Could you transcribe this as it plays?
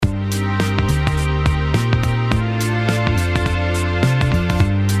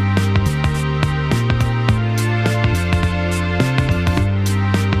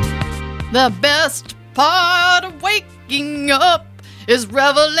The best part of waking up is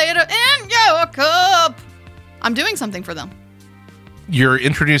Revelator in your cup. I'm doing something for them. You're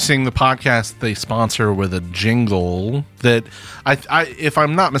introducing the podcast they sponsor with a jingle that, I if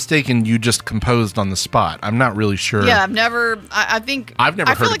I'm not mistaken, you just composed on the spot. I'm not really sure. Yeah, I've never heard I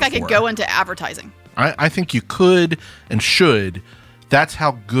feel like it I could before. go into advertising. I think you could and should. That's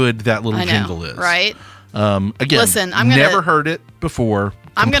how good that little I know, jingle is. right? Again, Listen, I'm gonna- never heard it before.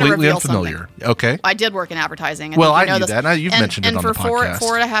 I'm gonna Completely reveal unfamiliar. Okay. I did work in advertising. Well, think I you know knew this. that. Now you've mentioned it on the for four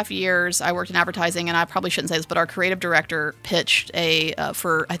podcast. and a half years, I worked in advertising, and I probably shouldn't say this, but our creative director pitched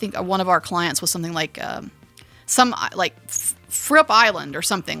for I think one of our clients was something like Fripp Island or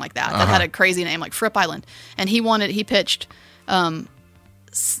something like that. That had a crazy name like Fripp Island, and he pitched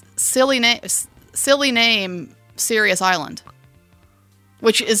silly name Sirius Island,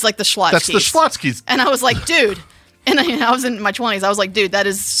 which is like the Schlotzskys. That's the Schlotzskys. And I was like, dude. And I was in my 20s. I was like, dude, that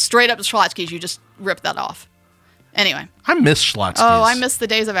is straight up the Schlotzskys. You just ripped that off. Anyway. I miss Schlotzskys. Oh, I miss the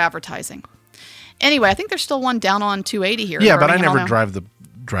days of advertising. Anyway, I think there's still one down on 280 here. Yeah, but I Birmingham, never Alabama.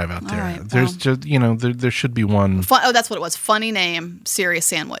 drive out there. right, There's well. just, there should be one. That's what it was. Funny name, Sirius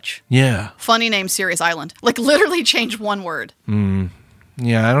Sandwich. Yeah. Funny name, Sirius Island. Like literally change one word.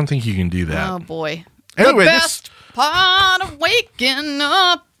 Yeah, I don't think you can do that. Oh, boy. Anyway, the this- best part of waking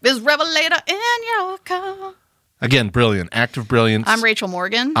up is Revelator in your car. Again, brilliant. Active brilliance. I'm Rachel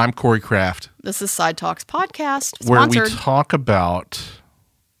Morgan. I'm Corey Kraft. This is Side Talks Podcast. Where Sponsored. we talk about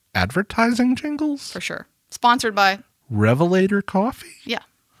advertising jingles. For sure. Sponsored by, Revelator Coffee. yeah.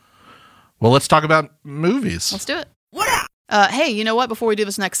 Well, let's talk about movies. Let's do it. Hey, you know what? Before we do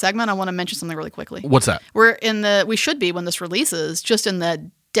this next segment, I want to mention something really quickly. What's that? We should be, when this releases, just in the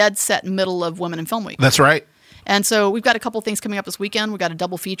dead set middle of Women in Film Week. That's right. And so we've got a couple things coming up this weekend. We've got a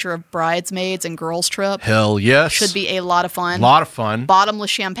double feature of Bridesmaids and Girls Trip. Hell yes. Should be a lot of fun. A lot of fun. Bottomless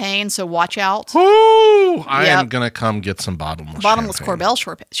champagne, so watch out. Woo! I Yep. am going to come get some bottomless champagne. Corbel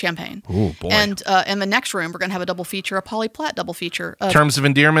champagne. Oh, boy. And in the next room, we're going to have a double feature, a Polly Platt double feature. Terms of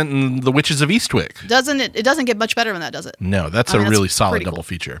Endearment and The Witches of Eastwick. It doesn't get much better than that, does it? No, that's I mean, a really that's solid pretty double cool.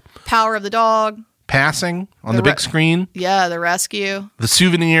 feature. Power of the Dog. Passing on the The big screen. Yeah, The Rescue. The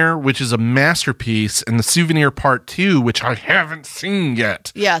Souvenir, which is a masterpiece, and The Souvenir Part 2, which I haven't seen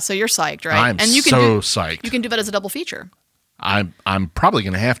yet. Yeah, so you're psyched, right? I'm psyched. You can do that as a double feature. I'm probably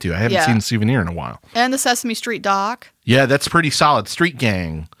going to have to. I haven't Yeah. seen Souvenir in a while. And the Sesame Street doc. Yeah, that's pretty solid. Street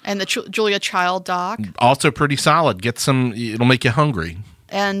Gang, And the Julia Child doc. also pretty solid. Get some, it'll make you hungry.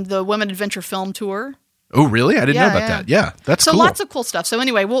 And the Women Adventure Film Tour. Oh, really? I didn't know about that. Yeah, that's so cool. lots of cool stuff. So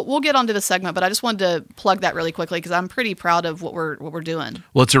anyway, we'll get onto the segment, but I just wanted to plug that really quickly because I'm pretty proud of what we're doing.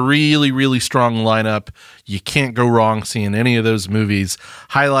 Well, it's a really, really strong lineup. You can't go wrong seeing any of those movies,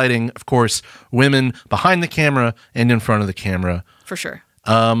 highlighting, of course, women behind the camera and in front of the camera. For sure.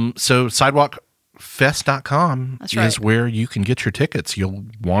 So sidewalkfest.com That's is right. where you can get your tickets. You'll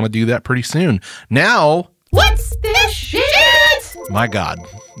want to do that pretty soon. Now, What's this shit? my God,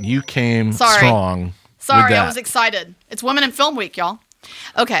 you came Sorry. strong. Sorry, with I that. was excited. It's Women in Film Week, y'all.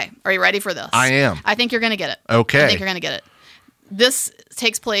 Okay, are you ready for this? I am. I think you're going to get it. Okay. I think you're going to get it. This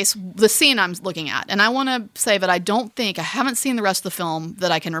takes place, the scene I'm looking at, and I want to say that I haven't seen the rest of the film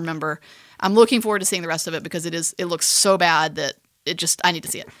that I can remember. I'm looking forward to seeing the rest of it because it looks so bad that I need to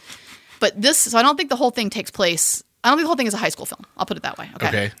see it. But so I don't think the whole thing takes place. I don't think the whole thing is a high school film. I'll put it that way.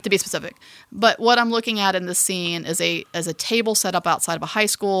 Okay. To be specific. But what I'm looking at in this scene is a table set up outside of a high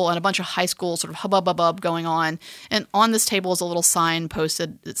school and a bunch of high school sort of hubbub going on. And on this table is a little sign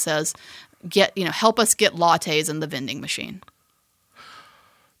posted that says, help us get lattes in the vending machine.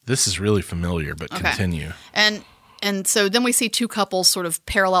 This is really familiar, but Okay. continue. And so then we see two couples sort of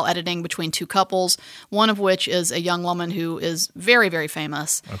parallel editing between two couples, one of which is a young woman who is very, very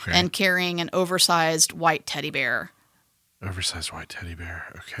famous and carrying an oversized white teddy bear. Oversized white teddy bear.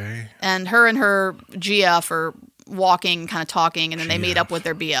 Okay. And her GF are walking, kind of talking, and then they meet up with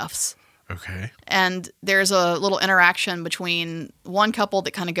their BFs. Okay. And there's a little interaction between one couple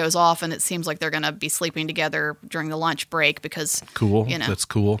that kind of goes off, and it seems like they're going to be sleeping together during the lunch break because Cool. That's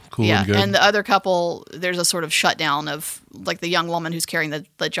cool. Cool and good. And the other couple, there's a sort of shutdown of like the young woman who's carrying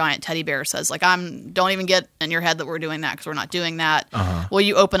the giant teddy bear says like, don't even get in your head that we're doing that because we're not doing that. Well,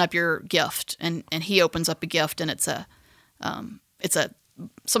 you open up your gift, and he opens up a gift, and it's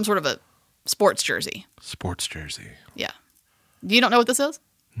some sort of a sports jersey. Sports jersey. Yeah. You don't know what this is?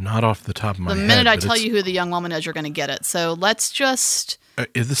 Not off the top of my head. The minute I tell you who the young woman is, you're going to get it. So let's just...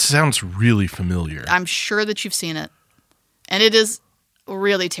 this sounds really familiar. I'm sure that you've seen it. And it is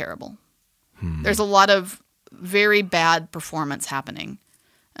really terrible. There's a lot of very bad performance happening.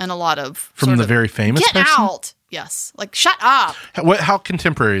 And a lot of... From the very famous Get person? out! Yes. Like, shut up! How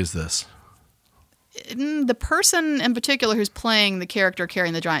contemporary is this? the person in particular who's playing the character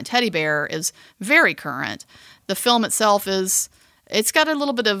carrying the giant teddy bear is very current. The film itself it's got a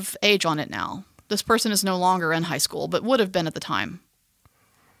little bit of age on it now. This person is no longer in high school, but would have been at the time.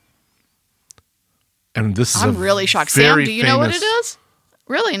 And this is I'm really shocked. Sam, do you know what it is?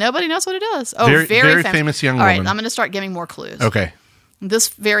 Really? Nobody knows what it is? Oh, very famous young All woman. right, I'm going to start giving more clues. Okay. This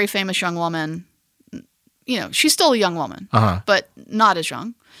very famous young woman, she's still a young woman, but not as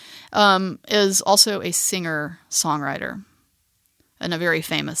young, is also a singer-songwriter, and a very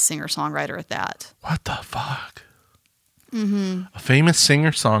famous singer-songwriter at that. What the fuck? Mm-hmm. A famous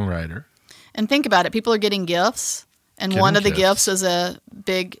singer-songwriter. And think about it. People are getting gifts, and one of the gifts is a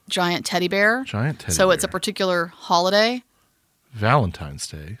big, giant teddy bear. So it's a particular holiday. Valentine's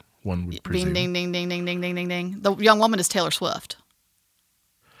Day, one would presume. Ding, ding, ding, ding, ding, ding, ding, ding. The young woman is Taylor Swift.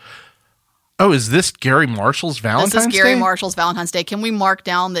 Oh, is this Gary Marshall's Valentine's Day? This is Gary Marshall's Valentine's Day. Can we mark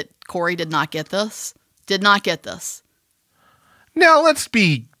down that Corey did not get this? Did not get this. Now, let's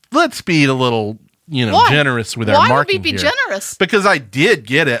be a little, generous with our marking. Why would we be generous? Because I did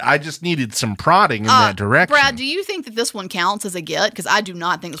get it. I just needed some prodding in that direction. Brad, do you think that this one counts as a get? Because I do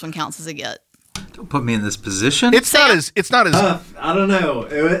not think this one counts as a get. Don't put me in this position. It's not as. I don't know.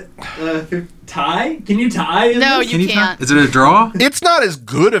 Tie? Can you tie? No, you can't. Is it a draw? It's not as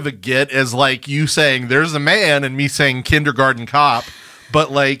good of a get as like you saying "there's a man" and me saying "kindergarten cop."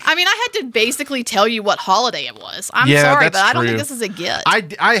 But like, I mean, I had to basically tell you what holiday it was. I'm sorry, that's but I don't true. think this is a get.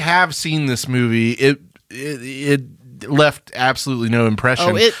 I have seen this movie. It left absolutely no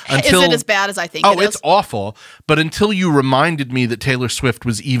impression. Is it as bad as I think it is? Oh, it's awful. But until you reminded me that Taylor Swift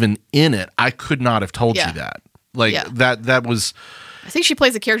was even in it, I could not have told you that. Like that was. I think she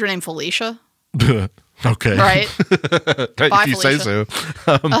plays a character named Felicia. Okay. Right. If you say so.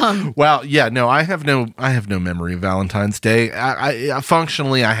 Wow. Yeah. No, I have no memory of Valentine's Day. I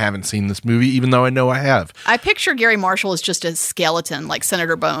functionally, I haven't seen this movie, even though I know I have. I picture Gary Marshall as just a skeleton, like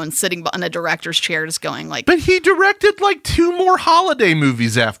Senator Bones, sitting on a director's chair, just going like. But he directed like 2 more holiday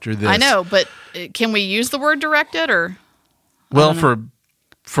movies after this. I know, but can we use the word directed or? Well,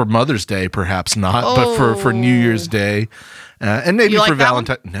 for Mother's Day, perhaps not, but for New Year's Day. And maybe for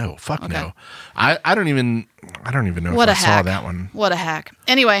Valentine. No, fuck no. I don't even know if I saw that one. What a hack.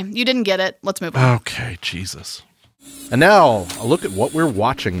 Anyway, you didn't get it. Let's move on. Okay, Jesus. And now a look at what we're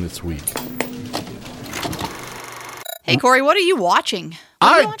watching this week. Hey, Corey, what are you watching?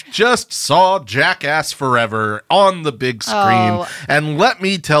 I just saw Jackass Forever on the big screen. And let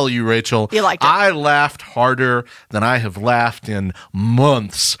me tell you, Rachel, you liked it. I laughed harder than I have laughed in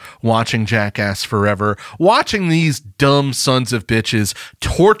months watching Jackass Forever. Watching these dumb sons of bitches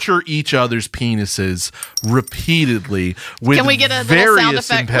torture each other's penises repeatedly with Can we get a little sound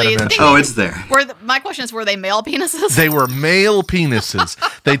effect, please? Oh, it's there. My question is, were they male penises? They were male penises.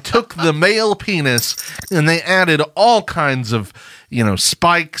 They took the male penis and they added all kinds of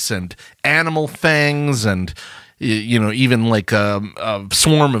spikes and animal fangs and, even like a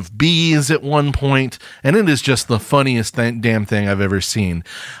swarm of bees at one point. And it is just the funniest damn thing I've ever seen.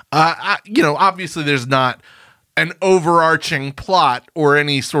 Obviously there's not an overarching plot or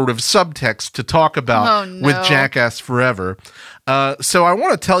any sort of subtext to talk about with Jackass Forever. So I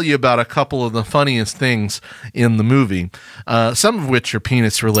want to tell you about a couple of the funniest things in the movie, some of which are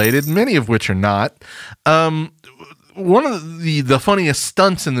penis related, many of which are not. One of the funniest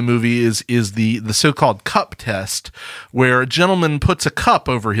stunts in the movie is the so-called cup test, where a gentleman puts a cup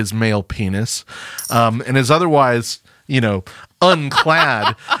over his male penis and is otherwise,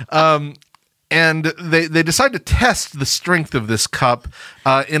 unclad. And they decide to test the strength of this cup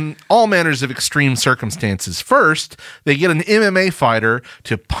in all manners of extreme circumstances. First, they get an MMA fighter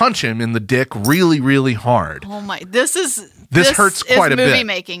to punch him in the dick really, really hard. Oh my! This hurts quite a bit, movie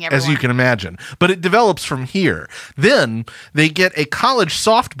making, everyone. as you can imagine. But it develops from here. Then they get a college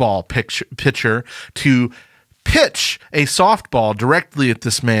softball pitcher to pitch a softball directly at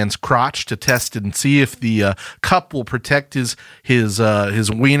this man's crotch to test it and see if the cup will protect his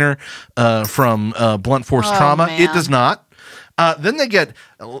wiener from blunt force trauma. Man. It does not. Then they get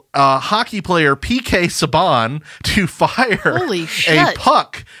hockey player PK Saban to fire a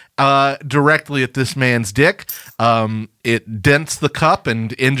puck directly at this man's dick. It dents the cup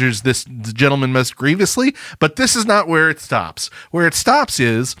and injures this gentleman most grievously, but this is not where it stops. Where it stops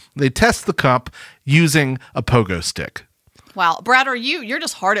is they test the cup using a pogo stick. Wow. Brad, you're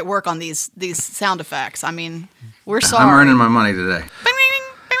just hard at work on these sound effects. I mean, we're sorry. I'm earning my money today.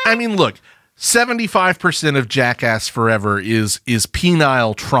 I mean, look, 75% of Jackass Forever is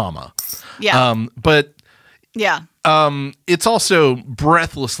penile trauma. Yeah. But yeah. It's also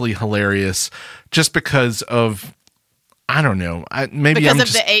breathlessly hilarious just because of, I don't know. Maybe Because I'm of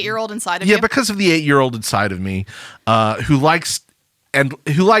just, the 8-year-old inside of yeah, you? because of the 8-year-old inside of me, who likes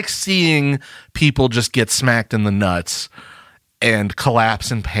seeing people just get smacked in the nuts and collapse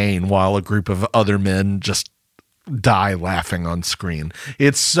in pain while a group of other men just die laughing on screen.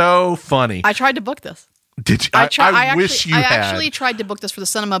 It's so funny. I tried to book this. Did you? I wish you I had. actually tried to book this for the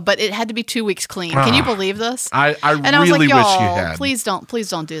cinema, but it had to be 2 weeks clean. Can you believe this? I And I was really like, wish you y'all, had. please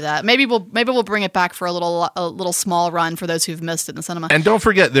don't do that. Maybe we'll bring it back for a little small run for those who've missed it in the cinema. And don't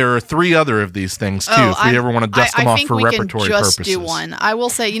forget, there are 3 other of these things too. if we ever want to dust them off for repertory I think we can just purposes. do one. I will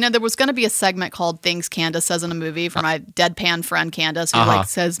say, there was going to be a segment called "Things Candace Says in a Movie" for my deadpan friend Candace,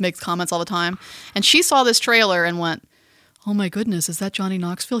 who makes comments all the time, and she saw this trailer and went, "Oh my goodness, is that Johnny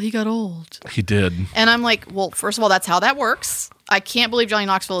Knoxville? He got old." He did. And I'm like, well, first of all, that's how that works. I can't believe Johnny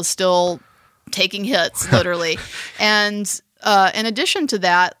Knoxville is still taking hits, literally. And in addition to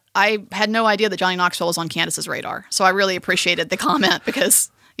that, I had no idea that Johnny Knoxville was on Candace's radar. So I really appreciated the comment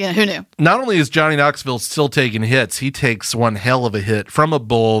because, who knew? Not only is Johnny Knoxville still taking hits, he takes one hell of a hit from a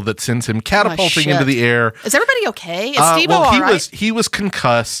bull that sends him catapulting into the air. Is everybody okay? Is Steve-O all right? He was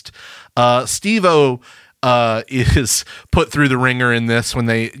concussed. Steve-O is put through the ringer in this when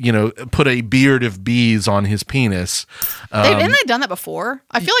they, put a beard of bees on his penis. Haven't they done that before?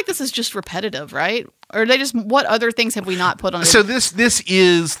 I feel like this is just repetitive, right? Or what other things have we not put on? So this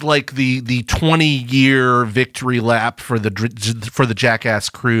is like the 20-year victory lap for the Jackass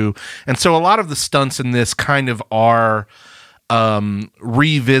crew, and so a lot of the stunts in this kind of are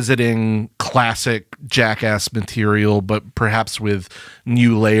revisiting classic Jackass material, but perhaps with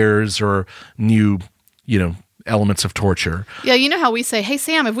new layers or new, elements of torture. Yeah, you know how we say, "Hey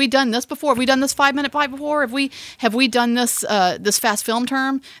Sam, have we done this before? Have we done this 5-minute fight before? Have we done this this fast film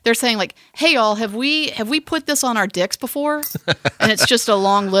term?" They're saying like, "Hey y'all, have we put this on our dicks before?" And it's just a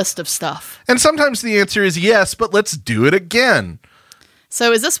long list of stuff. And sometimes the answer is yes, but let's do it again.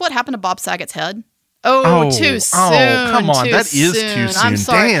 So is this what happened to Bob Saget's head? Oh, too soon. Oh, come on. That is too soon. I'm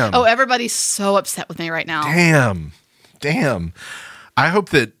sorry. Damn. Oh, everybody's so upset with me right now. Damn. I hope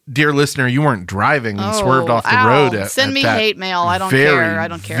that, dear listener, you weren't driving and swerved off the road. Send me hate mail. I don't care. I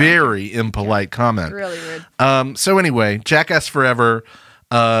don't care. Very impolite comment. Really rude. So anyway, Jackass Forever,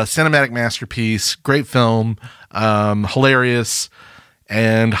 cinematic masterpiece, great film, hilarious,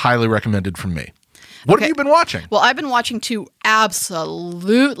 and highly recommended from me. What have you been watching? Well, I've been watching 2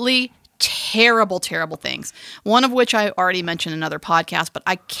 absolutely terrible things. One of which I already mentioned in another podcast, but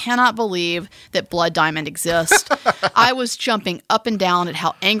I cannot believe that Blood Diamond exists. I was jumping up and down at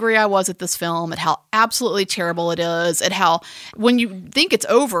how angry I was at this film, at how absolutely terrible it is, at how when you think it's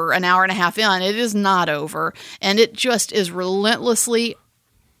over an hour and a half in, it is not over. And it just is relentlessly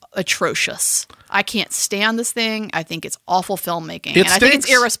atrocious. I can't stand this thing. I think it's awful filmmaking. I think it's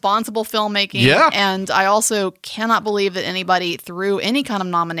irresponsible filmmaking. Yeah. And I also cannot believe that anybody threw any kind of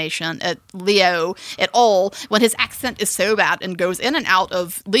nomination at Leo at all when his accent is so bad and goes in and out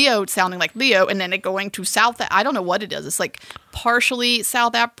of Leo sounding like Leo and then it going to South. I don't know what it is. It's like partially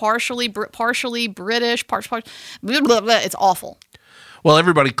South, partially British, partially blah, blah, blah. It's awful. Well,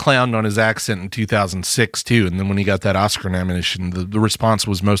 everybody clowned on his accent in 2006 too, and then when he got that Oscar nomination, the response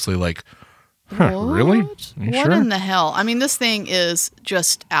was mostly like, "Really? You What sure?" in the hell? I mean, this thing is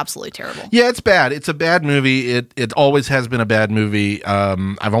just absolutely terrible. Yeah, it's bad. It's a bad movie. It always has been a bad movie.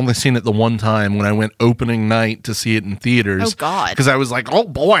 I've only seen it the one time when I went opening night to see it in theaters. Oh, God. Because I was like, oh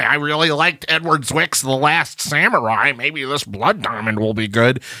boy, I really liked Edward Zwick's The Last Samurai. Maybe this Blood Diamond will be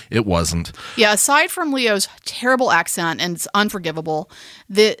good. It wasn't. Yeah, aside from Leo's terrible accent, and it's unforgivable,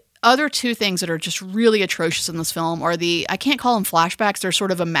 the other 2 things that are just really atrocious in this film are I can't call them flashbacks, they're sort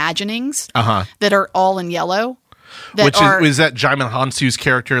of imaginings that are all in yellow. Is that Jaimin Hansu's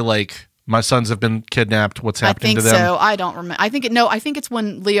character, like, my sons have been kidnapped, what's happening to them? I think so. I don't remember. I think it's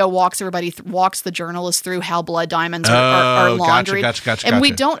when Leo walks the journalist through how blood diamonds are laundry. Gotcha. And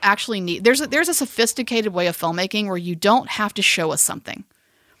we don't actually need, there's a sophisticated way of filmmaking where you don't have to show us something.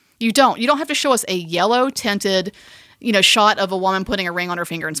 You don't have to show us a yellow tinted, shot of a woman putting a ring on her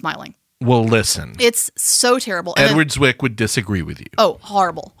finger and smiling. Well, listen. It's so terrible. And Edward Zwick would disagree with you. Oh,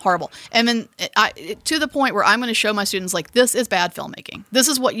 horrible. And then to the point where I'm going to show my students, like, this is bad filmmaking. This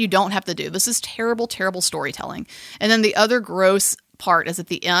is what you don't have to do. This is terrible, terrible storytelling. And then the other gross part is at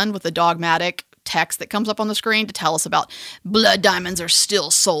the end with the dogmatic text that comes up on the screen to tell us about blood diamonds are still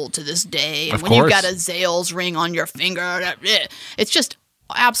sold to this day. And when you've got a Zales ring on your finger, it's just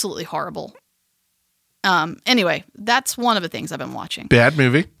absolutely horrible. Anyway, that's one of the things I've been watching. Bad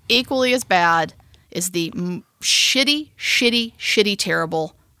movie. Equally as bad is the shitty,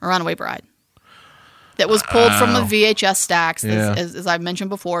 terrible Runaway Bride. that was pulled from the VHS stacks. Yeah. As I mentioned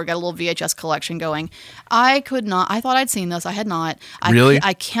before, got a little VHS collection going. I could not. I thought I'd seen this. I had not. Really?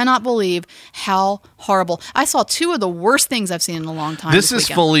 I cannot believe how horrible. I saw two of the worst things I've seen in a long time. This is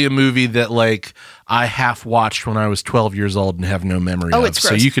weekend. fully a movie that like I half watched when I was 12 years old and have no memory of. It's So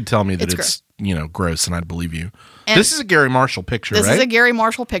gross. you could tell me that It's it's gross, and I'd believe you. And this is a Gary Marshall picture, This right? is a Gary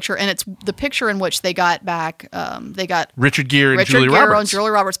Marshall picture, and it's the picture in which they got back. They got Richard Gere and Richard Julie Gere Roberts. and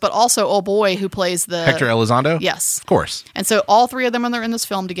Julie Roberts, but also old boy who plays the Hector Elizondo? Yes. Of course. And so all three of them are in this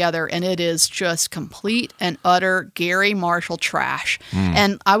film together, and it is just complete and utter Gary Marshall trash.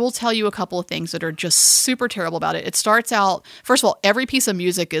 And I will tell you a couple of things that are just super terrible about it. It starts out, first of all, every piece of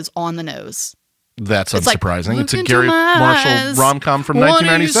music is on the nose. That's It's like, unsurprising. it's a "Look into Gary my Marshall eyes, rom-com from what do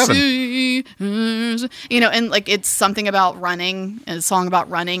you 1997. see? And like it's something about running, and a song about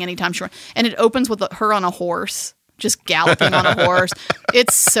running anytime she runs. And it opens with her on a horse, just galloping on a horse.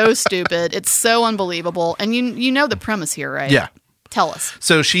 It's so stupid. It's so unbelievable. And you know the premise here, right? Yeah. Tell us.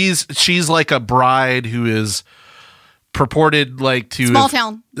 So she's like a bride who is purported like to Small have,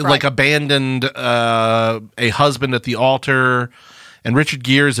 town like bride. abandoned a husband at the altar, and Richard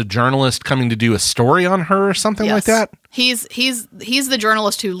Gere is a journalist coming to do a story on her or something like Yes. that. He's the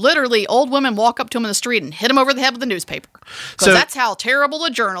journalist who literally old women walk up to him in the street and hit him over the head with a newspaper because So- that's how terrible a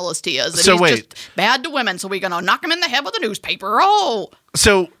journalist he is. And So he's wait. just bad to women, so we're gonna knock him in the head with a newspaper. Oh,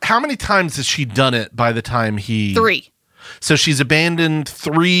 So how many times has she done it by the time he 3. So she's abandoned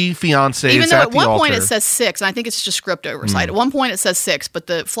 3 fiancés Even though at at the one altar. point it says 6, and I think it's just script oversight. At one point it says 6, but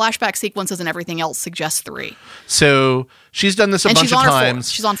the flashback sequences and everything else suggests 3. So she's done this a And bunch she's of on her 4.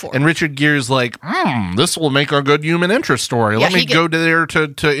 times. She's on 4. And Richard Gere's like, this will make a good human interest story. Yeah, Let me he go there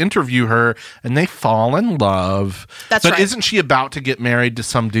to interview her. And they fall in love. That's but right. isn't she about to get married to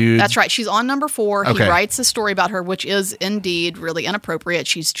some dude? That's right. She's on number 4. Okay. He writes a story about her, which is indeed really inappropriate.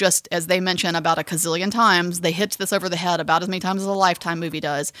 She's just, as they mention about a gazillion times, they hit this over the head about as many times as a Lifetime movie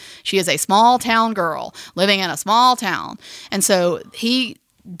does. She is a small town girl living in a small town. And so he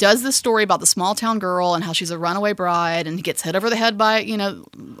does this story about the small town girl and how she's a runaway bride and he gets hit over the head by,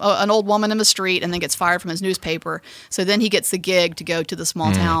 an old woman in the street and then gets fired from his newspaper. So then he gets the gig to go to the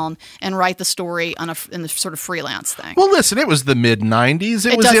small town and write the story in the sort of freelance thing. Well, listen, it was the mid-'90s.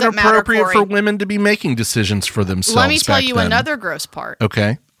 It was doesn't matter, inappropriate Corey. for women to be making decisions for themselves. Let me tell back you then. another gross part.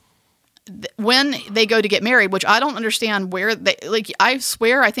 Okay. When they go to get married, which I don't understand where they like. I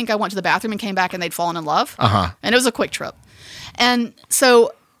swear, I think I went to the bathroom and came back and they'd fallen in love. And it was a quick trip. And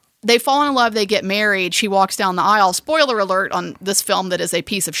so they fall in love. They get married. She walks down the aisle. Spoiler alert on this film that is a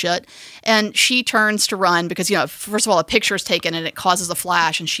piece of shit. And she turns to run because first of all, a picture is taken and it causes a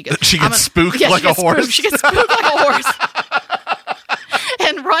flash, and she goes. She gets spooked Yeah, like she a gets spooked. horse. She gets spooked like a horse.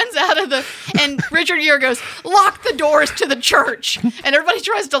 And runs out of the, and Richard Gere goes, lock the doors to the church. And everybody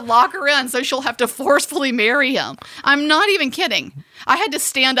tries to lock her in so she'll have to forcefully marry him. I'm not even kidding. I had to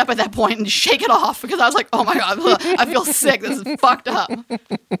stand up at that point and shake it off because I was like, oh my God, I feel sick. This is fucked up.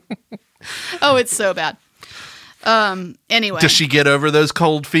 Oh, it's so bad. Anyway. Does she get over those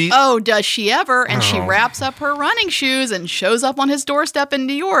cold feet? Oh, does she ever? And she wraps up her running shoes and shows up on his doorstep in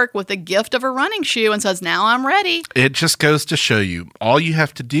New York with a gift of a running shoe and says, now I'm ready. It just goes to show you, all you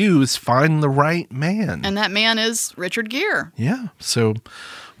have to do is find the right man. And that man is Richard Gere. Yeah. So,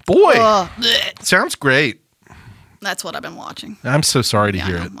 boy, Blech. sounds great. That's what I've been watching. I'm so sorry to Yeah,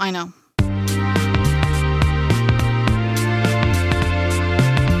 hear it. I know.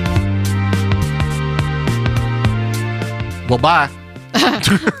 Well, bye.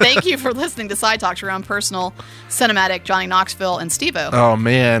 Thank you for listening to Side Talks, your own personal cinematic Johnny Knoxville and Steve-O. Oh,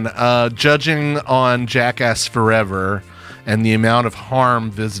 man. Judging on Jackass Forever and the amount of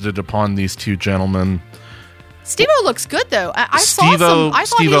harm visited upon these two gentlemen. Steve-O looks good, though. I saw Steve-O- some. I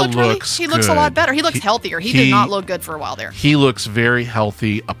thought he Steve-O looked really. looks He looks a lot good. better. He looks healthier. He did not look good for a while there. He looks very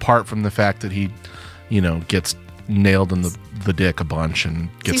healthy, apart from the fact that he, gets nailed in the dick a bunch and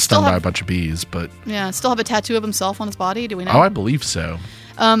he gets still stung by have- a bunch of bees. But Yeah, still have a tattoo of himself on his body. Do we know? I believe so.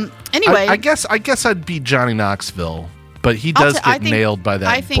 Anyway, I guess I'd be Johnny Knoxville, but he I'll does t- I get think- nailed by that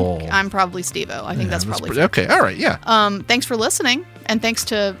I think bull. I'm probably Steve-O. I think that's probably pretty- okay. All right, yeah. Thanks for listening, and thanks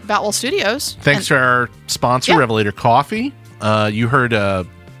to Batwell Studios. Thanks and, to our sponsor, Yeah. Revelator Coffee. You heard a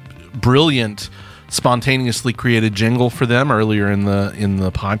brilliant, spontaneously created jingle for them earlier in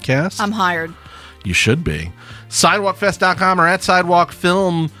the podcast. I'm hired. You should be. SidewalkFest.com or at Sidewalk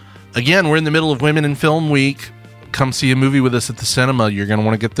Film. Again, we're in the middle of Women in Film Week. Come see a movie with us at the cinema. You're going to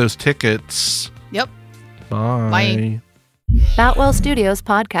want to get those tickets. Yep. Bye. Bye. Batwell Studios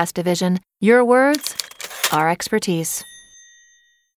Podcast Division. Your words, our expertise.